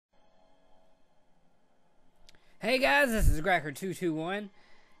Hey guys, this is Gracker221,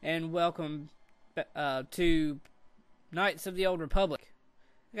 and welcome to Knights of the Old Republic.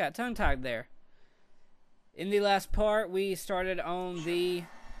 I got tongue-tied there. In the last part, we started on the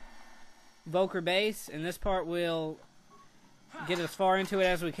Vulkar base, and this part will get as far into it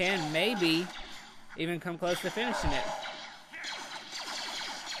as we can, maybe even come close to finishing it.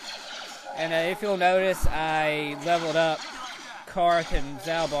 And if you'll notice, I leveled up Karth and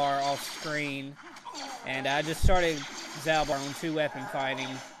Zalbar off screen. And I just started Zalbar on 2-weapon fighting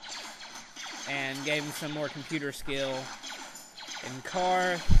and gave him some more computer skill. And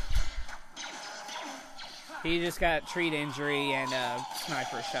Karth, he just got treat injury and a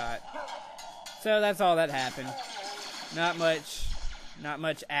sniper shot. So that's all that happened. Not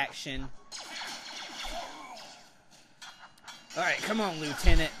much action. Alright, come on,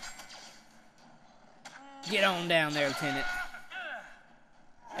 Lieutenant. Get on down there, Lieutenant.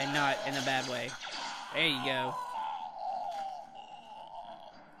 And not in a bad way. There you go.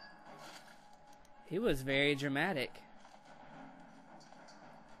 He was very dramatic.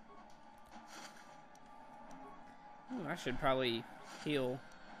 Ooh, I should probably heal.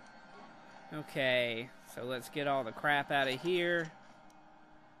 Okay, so let's get all the crap out of here.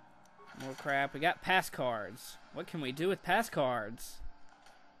 More crap. We got pass cards. What can we do with pass cards?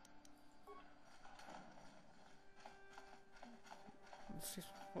 Let's see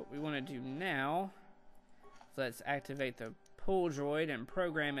what we want to do now. Let's activate the pool droid and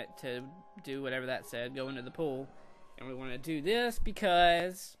program it to do whatever that said, go into the pool. And we want to do this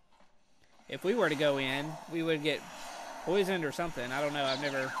because if we were to go in, we would get poisoned or something. I don't know. I've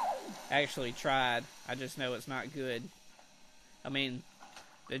never actually tried. I just know it's not good. I mean,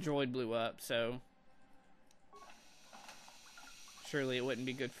 the droid blew up, so surely it wouldn't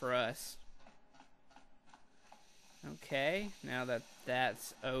be good for us. Okay, now that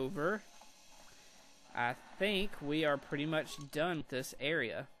that's over, I think we are pretty much done with this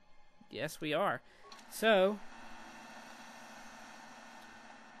area. Yes, we are. So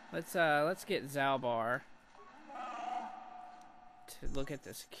let's get Zalbar to look at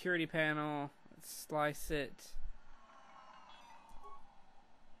the security panel. Let's slice it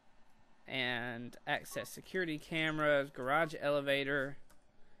and access security cameras, garage elevator.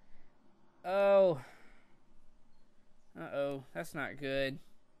 Oh, that's not good.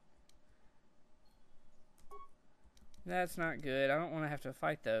 That's not good. I don't want to have to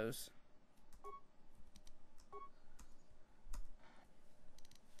fight those.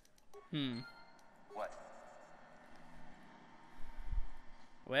 What?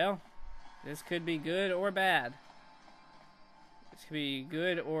 Well, this could be good or bad. This could be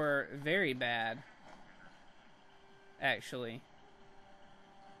good or very bad. Actually,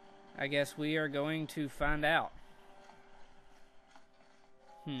 I guess we are going to find out.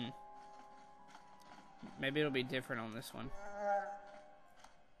 Maybe it'll be different on this one.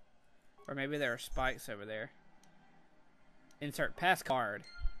 Or maybe there are spikes over there. Insert pass card.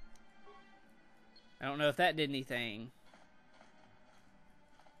 I don't know if that did anything.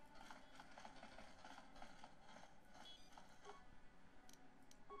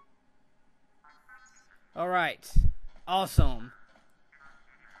 Alright. Awesome.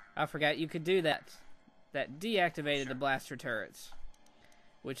 I forgot you could do that. That deactivated the blaster turrets.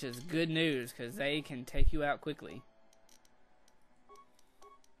 Which is good news, because they can take you out quickly.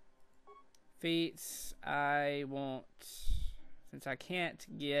 Feats, I won't... Since I can't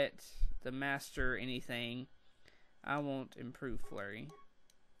get the master anything, I won't improve flurry.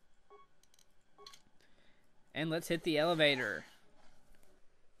 And let's hit the elevator.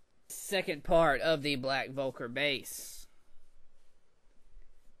 Second part of the Black Vulkar base.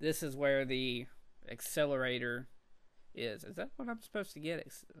 This is where the accelerator is. Is that what I'm supposed to get?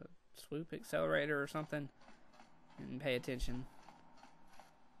 Swoop accelerator or something? And pay attention.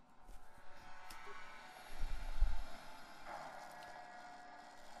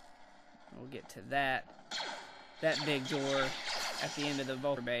 We'll get to that big door at the end of the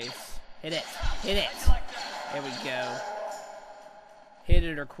Vulkar base. Hit it! Hit it! There we go. Hit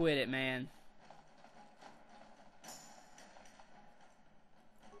it or quit it, man.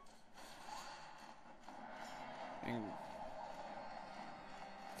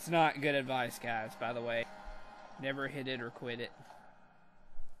 It's not good advice, guys, by the way. Never hit it or quit it.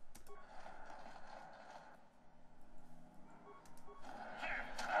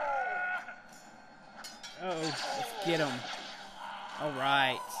 Let's get them.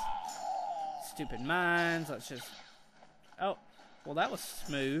 Alright. Stupid mines. Let's just... Oh, well, that was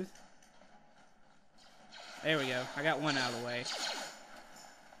smooth. There we go. I got one out of the way.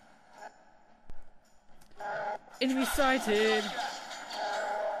 Enemy sighted!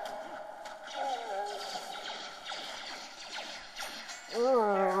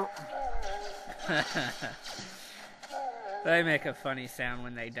 They make a funny sound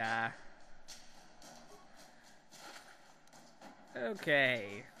when they die.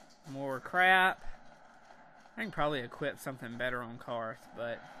 Okay, more crap. I can probably equip something better on Karth,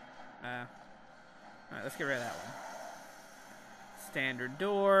 but alright, let's get rid of that one. Standard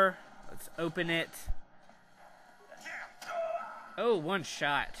door. Let's open it. Oh, one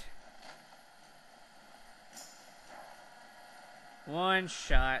shot. One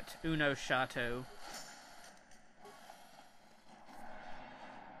shot. Uno shato.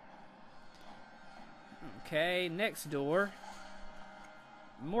 Okay, next door.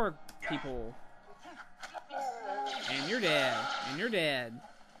 More people. And you're dead. And you're dead.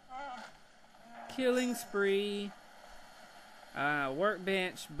 Killing spree.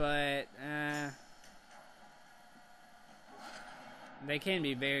 Workbench, but they can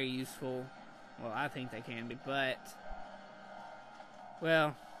be very useful. Well, I think they can be, but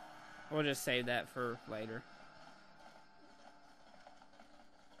well, we'll just save that for later.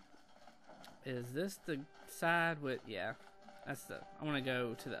 Is this the side with, yeah, that's the, I want to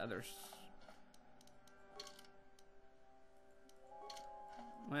go to the others.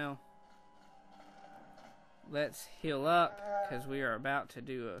 Well, let's heal up, because we are about to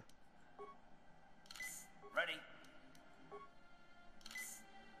do a... Ready.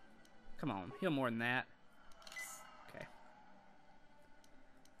 Come on, heal more than that. Okay.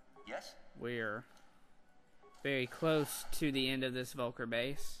 Yes? We're very close to the end of this Vulkar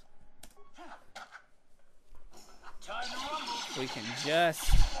base. Time to rumble. We can just...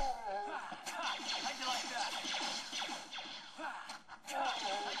 How'd you like that? How'd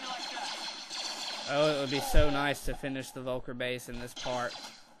you like that? Oh, it would be so nice to finish the Vulkar base in this part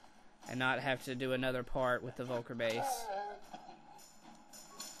and not have to do another part with the Vulkar base.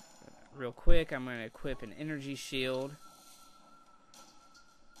 Real quick, I'm going to equip an energy shield.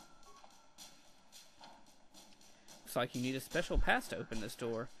 Looks like you need a special pass to open this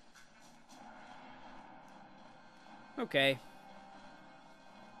door. Okay.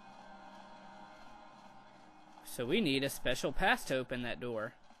 So we need a special pass to open that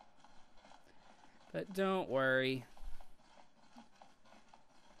door. But don't worry.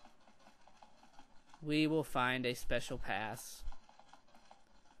 We will find a special pass.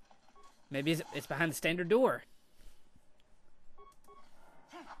 Maybe it's behind the standard door.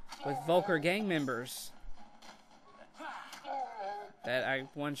 With Vulkar gang members. That I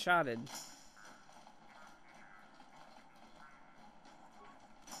one-shotted.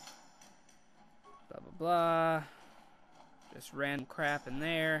 Blah, blah, blah. Just random crap in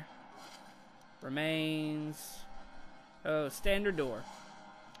there. Remains. Oh, standard door.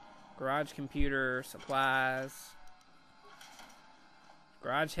 Garage computer, supplies.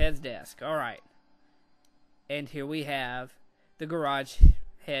 Garage head's desk. Alright. And here we have the garage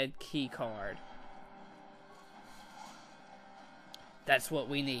head key card. That's what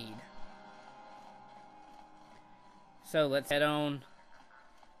we need. So let's head on.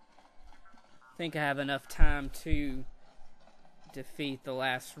 I think I have enough time to defeat the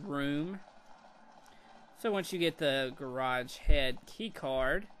last room. So once you get the garage head key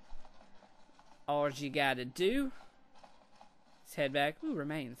card, all you gotta do is head back. Ooh,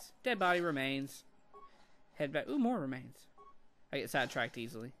 remains. Dead body remains. Head back. Ooh, more remains. I get sidetracked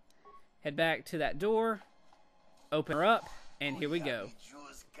easily. Head back to that door. Open her up. And here we go.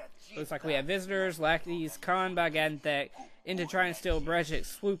 Looks like we have visitors. Lackeys, Khan by Gaddenthek. Into try and steal Brejik's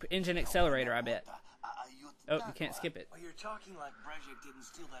swoop engine accelerator, I bet. Oh, you can't skip it. Well, you're talking like Brejik didn't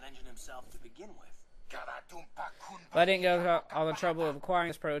steal that engine himself to begin with. Well, I didn't go to all the trouble of acquiring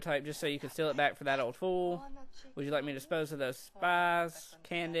this prototype just so you could steal it back for that old fool. Would you like me to dispose of those spies?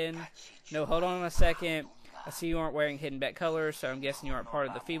 Candon. No, hold on a second. I see you aren't wearing hidden bet colors, so I'm guessing you aren't part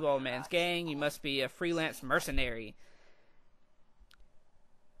of the feeble old man's gang. You must be a freelance mercenary.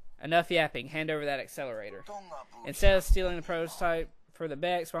 Enough yapping. Hand over that accelerator. Instead of stealing the prototype for the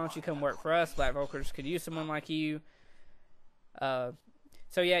Becks, why don't you come work for us? Black Vulkars could use someone like you.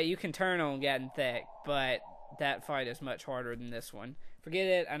 So yeah, you can turn on Gaddenthek, but that fight is much harder than this one. Forget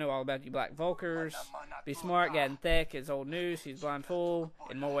it. I know all about you Black Vulkars. Be smart. Gaddenthek is old news. He's a blind fool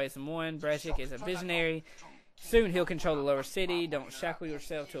in more ways than one. Brejik is a visionary. Soon he'll control the lower city. Don't shackle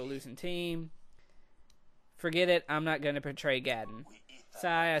yourself to a losing team. Forget it. I'm not going to betray Gadden.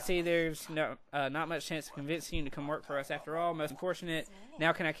 Sigh, I see there's not much chance of convincing you to come work for us after all. Most unfortunate.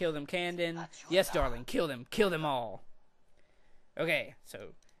 Now can I kill them, Candon? Yes, darling. Kill them. Kill them all. Okay, so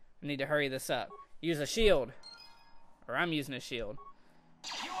I need to hurry this up. Use a shield. Or I'm using a shield.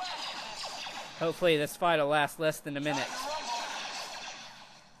 Hopefully this fight will last less than a minute.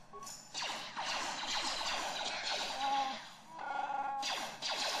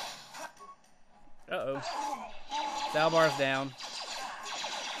 Zalbar's down.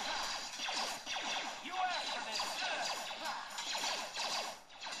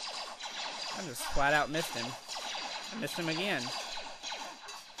 I just flat out missed him. I missed him again.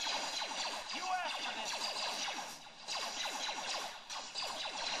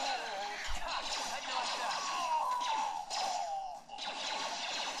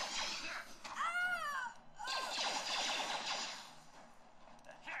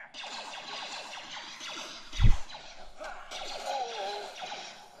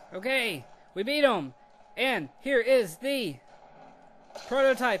 Okay, we beat him. And here is the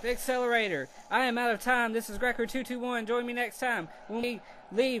prototype accelerator. I am out of time. This is Grecker221. Join me next time when we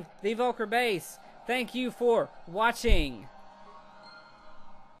leave the Vulkar base. Thank you for watching.